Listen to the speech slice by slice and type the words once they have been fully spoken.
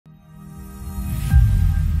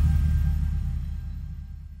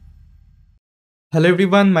Hello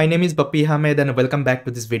everyone, my name is Bappy Hamed and welcome back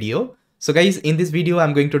to this video. So guys, in this video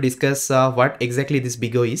I'm going to discuss what exactly this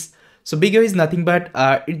BIGO is. So BIGO is nothing but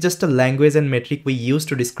it's just a language and metric we use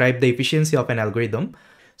to describe the efficiency of an algorithm.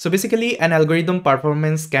 So basically an algorithm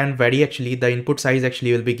performance can vary actually, the input size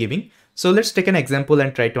actually will be giving. So let's take an example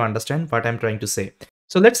and try to understand what I'm trying to say.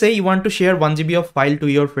 So let's say you want to share 1 GB of file to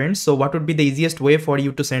your friends. So what would be the easiest way for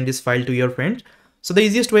you to send this file to your friends? So the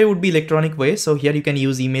easiest way would be electronic way. So here you can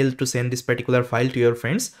use email to send this particular file to your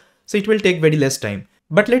friends. So it will take very less time.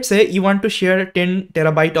 But let's say you want to share 10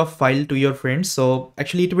 terabyte of file to your friends. So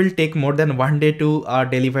actually it will take more than 1 day to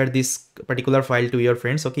deliver this particular file to your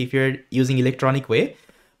friends. Okay, if you're using electronic way.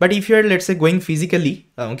 But if you're, let's say, going physically,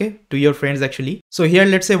 okay, to your friends actually. So here,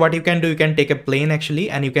 let's say what you can do, you can take a plane actually,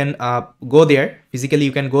 and you can go there physically,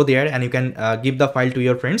 you can go there and you can give the file to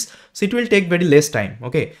your friends. So it will take very less time.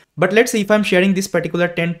 Okay. But let's say if I'm sharing this particular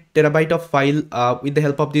 10 terabyte of file with the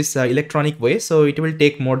help of this electronic way, so it will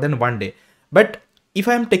take more than 1 day. But if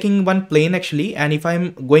I'm taking one plane actually, and if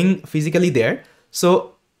I'm going physically there,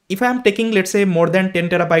 so if I'm taking, let's say, more than 10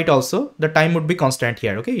 terabyte also, the time would be constant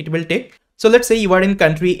here. Okay. It will take. So let's say you are in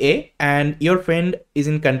country A and your friend is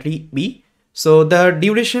in country B. So the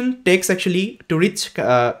duration takes actually to reach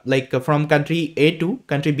from country A to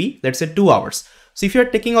country B, let's say 2 hours. So if you're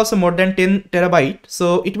taking also more than 10 terabyte,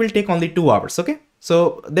 so it will take only 2 hours. Okay.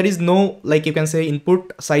 So there is no, like you can say,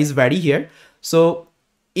 input size vary here. So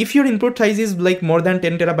if your input size is like more than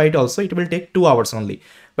 10 terabyte also, it will take 2 hours only.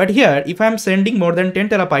 But here, if I'm sending more than 10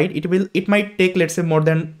 terabyte, it might take, let's say, more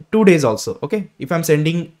than 2 days also. Okay. If I'm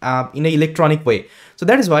sending in an electronic way. So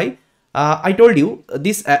that is why I told you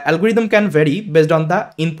this algorithm can vary based on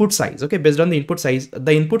the input size. Okay. Based on the input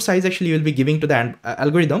size actually will be giving to the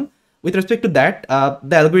algorithm. With respect to that,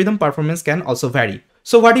 the algorithm performance can also vary.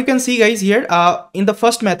 So what you can see guys here, in the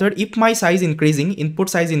first method, if my size increasing, input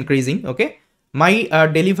size increasing, okay, my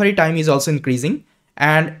delivery time is also increasing.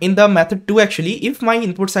 And in the method 2 actually, if my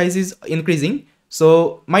input size is increasing,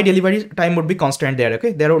 so my delivery time would be constant there.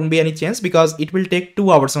 Okay, there won't be any chance because it will take 2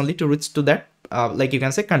 hours only to reach to that like you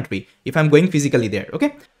can say country if I'm going physically there.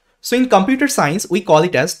 Okay, so in computer science we call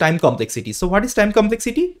it as time complexity. So what is time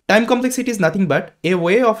complexity? Time complexity is nothing but a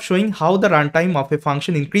way of showing how the runtime of a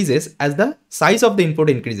function increases as the size of the input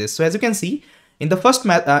increases. So as you can see, in the first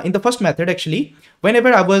method actually,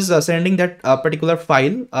 whenever I was sending that particular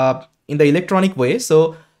file in the electronic way,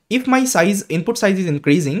 so if my input size is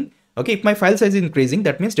increasing, okay, if my file size is increasing,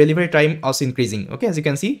 that means delivery time also increasing. Okay, as you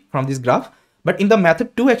can see from this graph. But in the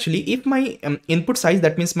method 2 actually, if my input size,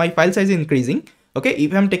 that means my file size is increasing, okay,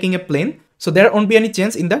 if I'm taking a plane, so there won't be any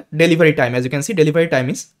change in the delivery time. As you can see, delivery time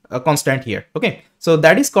is constant here. Okay, so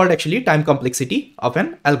that is called actually time complexity of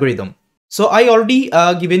an algorithm. So I already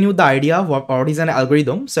given you the idea of what is an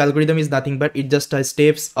algorithm. So algorithm is nothing but it just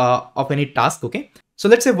steps of any task. Okay. So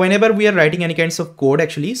let's say whenever we are writing any kinds of code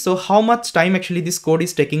actually, so how much time actually this code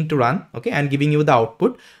is taking to run, okay, and giving you the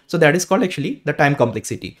output. So that is called actually the time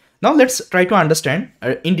complexity. Now let's try to understand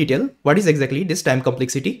in detail what is exactly this time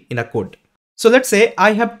complexity in a code. So let's say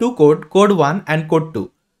I have two code 1 and code 2.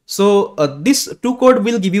 So this two code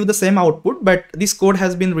will give you the same output, but this code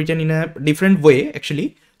has been written in a different way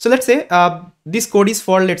actually. So let's say this code is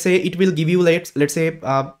for, let's say it will give you let's say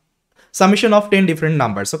summation of 10 different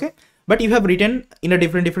numbers. Okay. But you have written in a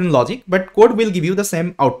different logic, but code will give you the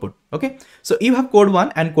same output. Okay. So you have code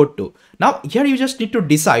 1 and code 2. Now here you just need to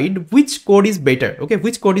decide which code is better. Okay.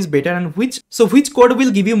 Which code is better and which code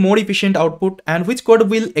will give you more efficient output and which code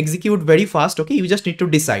will execute very fast. Okay. You just need to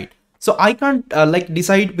decide. So I can't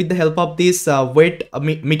decide with the help of this weight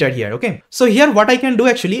meter here. Okay. So here what I can do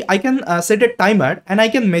actually, I can set a timer and I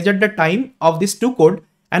can measure the time of this two code,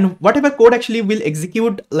 and whatever code actually will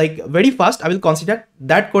execute like very fast, I will consider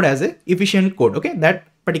that code as a efficient code. Okay. That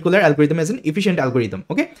particular algorithm as an efficient algorithm.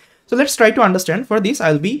 Okay. So let's try to understand. For this,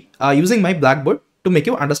 I'll be using my blackboard to make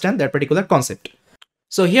you understand that particular concept.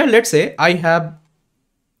 So here, let's say I have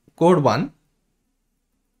code 1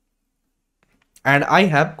 and I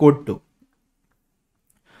have code 2.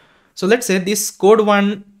 So let's say this code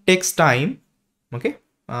 1 takes time, okay,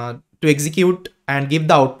 to execute and give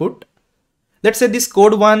the output. Let's say this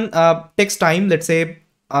code 1 takes time, let's say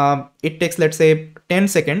it takes, let's say 10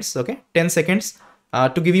 seconds, okay, 10 seconds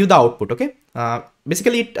to give you the output. Okay.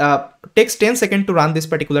 Basically it takes 10 seconds to run this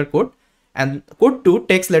particular code, and code 2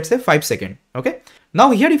 takes, let's say 5 seconds. Okay. Now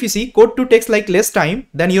here if you see, code 2 takes like less time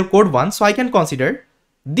than your code 1. So I can consider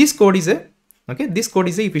this code is a, okay, this code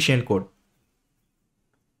is a efficient code.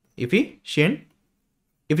 Efficient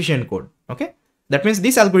code. Okay. That means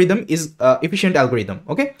this algorithm is efficient algorithm.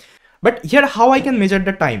 Okay. But here how I can measure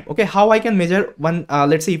the time. Okay. How I can measure one,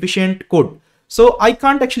 let's say efficient code. So I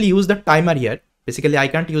can't actually use the timer here. Basically, I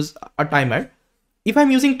can't use a timer. If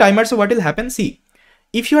I'm using timer, so what will happen? See,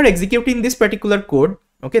 if you are executing this particular code,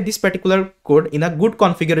 okay, this particular code in a good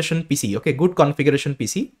configuration PC, okay, good configuration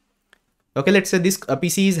PC. Okay, let's say this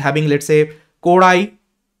PC is having, let's say, Core i,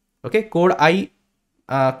 okay, Core i7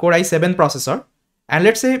 processor, and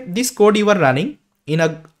let's say this code you are running in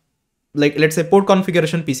a, like, let's say port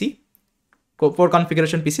configuration PC,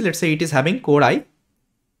 let's say it is having Core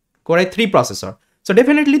i3 processor. So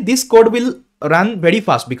definitely this code will run very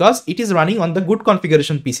fast because it is running on the good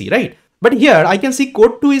configuration PC, right? But here I can see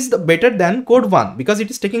code 2 is better than code 1 because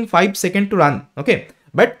it is taking 5 seconds to run, okay?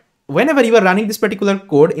 But whenever you are running this particular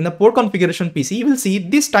code in a poor configuration PC, you will see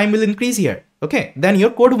this time will increase here, okay, than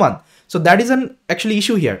your code 1. So that is an actually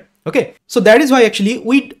issue here, okay? So that is why actually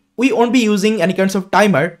we won't be using any kinds of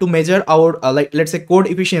timer to measure our like, let's say, code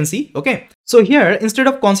efficiency, okay? So here, instead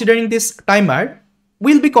of considering this timer,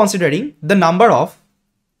 we'll be considering the number of,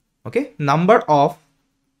 okay, number of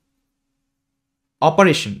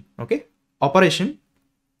operation, okay, operation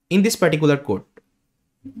in this particular code,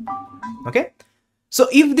 okay? So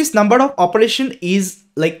if this number of operation is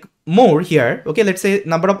like more here, okay, let's say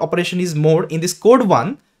number of operation is more in this code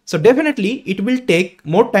 1, so definitely it will take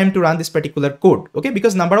more time to run this particular code, okay,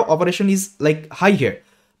 because number of operation is like high here.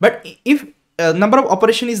 But if number of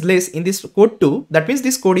operation is less in this code 2, that means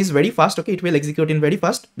this code is very fast, okay, it will execute in very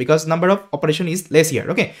fast because number of operation is less here,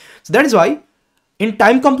 okay? So that is why in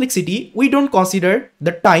time complexity, we don't consider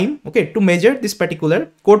the time, okay, to measure this particular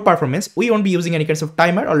code performance. We won't be using any kinds of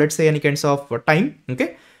timer, or let's say any kinds of time,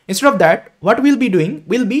 okay? Instead of that, what we'll be doing,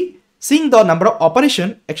 we'll be seeing the number of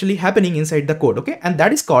operation actually happening inside the code, okay? And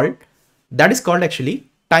that is called actually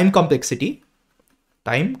time complexity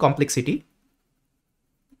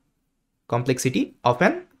of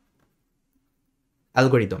an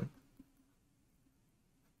algorithm,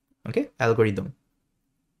 okay,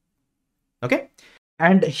 okay?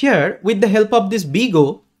 And here, with the help of this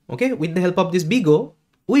BIGO, okay, we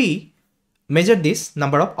measure this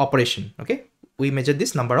number of operation, okay? We measure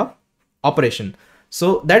this number of operation.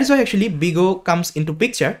 So that is why actually BIGO comes into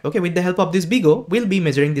picture, okay? With the help of this BIGO, we'll be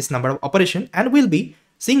measuring this number of operation and we'll be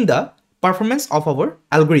seeing the performance of our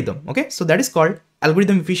algorithm, okay? So that is called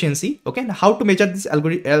algorithm efficiency, okay? And how to measure this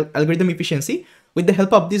algorithm efficiency? With the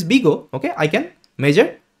help of this BIGO, okay, I can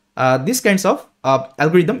measure these kinds of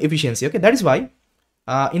algorithm efficiency, okay? That is why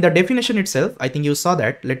in the definition itself, I think you saw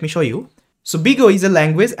that. Let me show you. So BIGO is a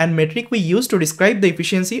language and metric we use to describe the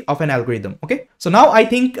efficiency of an algorithm, okay? So now I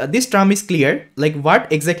think this term is clear, like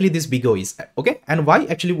what exactly this BIGO is, okay? And why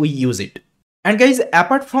actually we use it. And guys,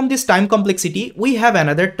 apart from this time complexity, we have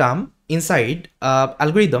another term inside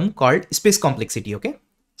algorithm called space complexity, okay?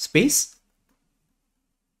 Space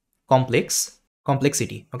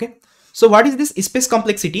complexity, okay? So what is this space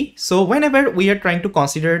complexity? So whenever we are trying to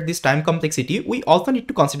consider this time complexity, we also need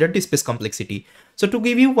to consider the space complexity. So to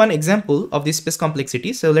give you one example of this space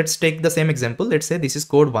complexity, so let's take the same example. Let's say this is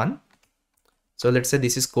code 1. So let's say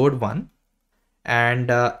this is code 1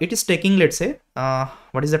 and it is taking, let's say,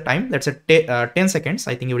 what is the time? Let's say 10 seconds,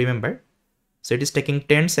 I think you remember. So it is taking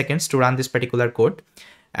 10 seconds to run this particular code.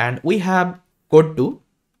 And we have code 2,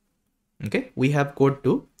 okay? We have code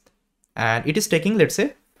 2 and it is taking, let's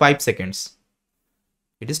say, 5 seconds.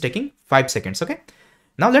 It is taking 5 seconds, okay?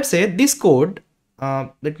 Now let's say this code,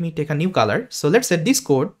 let me take a new color. So let's say this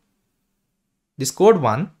code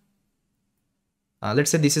 1, let's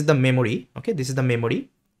say this is the memory, okay? This is the memory.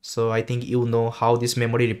 So I think you know how this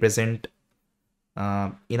memory represent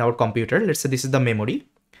in our computer. Let's say this is the memory.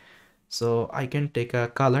 So I can take a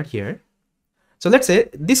color here. So let's say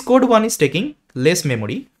this code 1 is taking less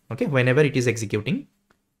memory, okay, whenever it is executing.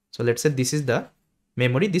 So let's say this is the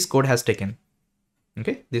memory this code has taken,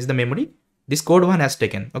 okay? This is the memory this code 1 has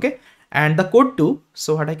taken, okay? And the code 2,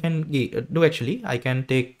 so what I can do actually, I can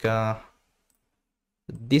take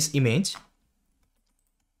this image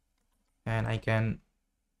and I can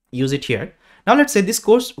use it here. Now let's say this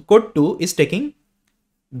code 2 is taking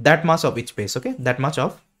that much of its space, okay? That much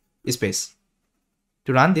of space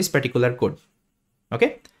to run this particular code,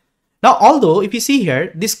 okay? Now, although if you see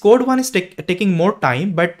here, this code 1 is taking more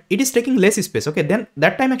time, but it is taking less space, okay? Then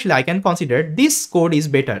that time actually I can consider this code is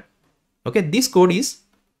better, okay? This code is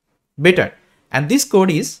better and this code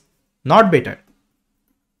is not better,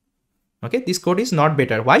 okay? This code is not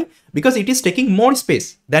better. Why? Because it is taking more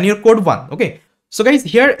space than your code 1, okay? So guys,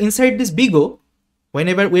 here inside this BIGO,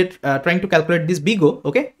 whenever we're trying to calculate this BIGO,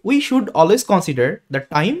 okay, we should always consider the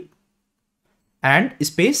time and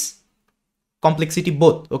space complexity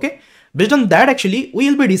both, okay? Based on that, actually, we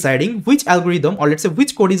will be deciding which algorithm or let's say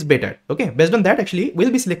which code is better, okay? Based on that, actually,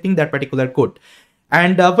 we'll be selecting that particular code.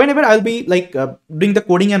 And whenever I'll be like doing the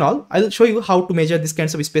coding and all, I'll show you how to measure this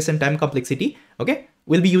kinds of space and time complexity. Okay,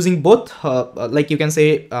 we'll be using both like you can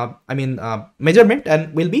say measurement,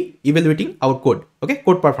 and we'll be evaluating our code. Okay,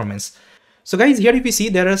 code performance. So guys, here if you see,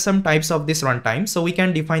 there are some types of this runtime. So we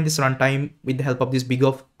can define this runtime with the help of this big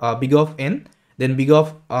of n, then big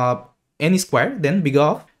of n square, then big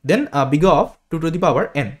of 2 to the power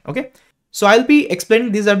n. Okay, so I'll be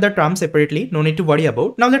explaining these are the terms separately, no need to worry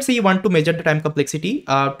about. Now let's say you want to measure the time complexity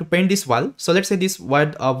to paint this wall. So let's say this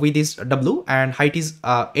word width is w and height is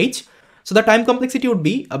h. So the time complexity would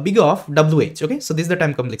be a big of wh. Okay, so this is the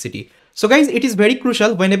time complexity. So guys, it is very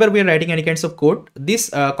crucial whenever we are writing any kinds of code, this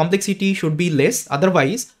complexity should be less.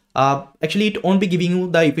 Otherwise, actually it won't be giving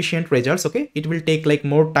you the efficient results. Okay, it will take like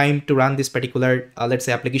more time to run this particular let's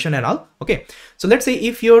say application and all. Okay, so let's say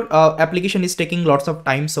if your application is taking lots of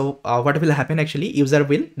time, so what will happen? Actually, user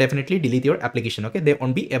will definitely delete your application. Okay, they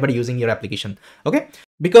won't be ever using your application. Okay,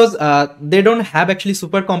 because they don't have actually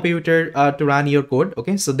supercomputer to run your code.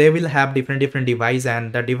 Okay, so they will have different device,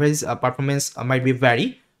 and the device performance might be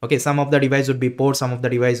vary. Okay, some of the device would be poor, some of the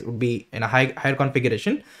device would be in a higher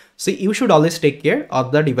configuration. So you should always take care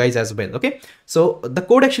of the device as well. Okay, so the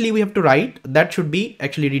code actually we have to write that should be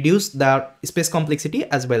actually reduce the space complexity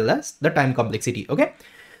as well as the time complexity. Okay,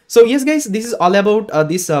 so yes guys, this is all about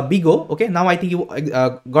this big O. Okay, now I think you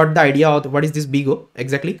got the idea of what is this big O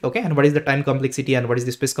exactly. Okay, and what is the time complexity and what is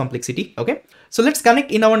the space complexity. Okay, so let's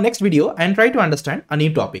connect in our next video and try to understand a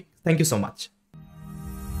new topic. Thank you so much.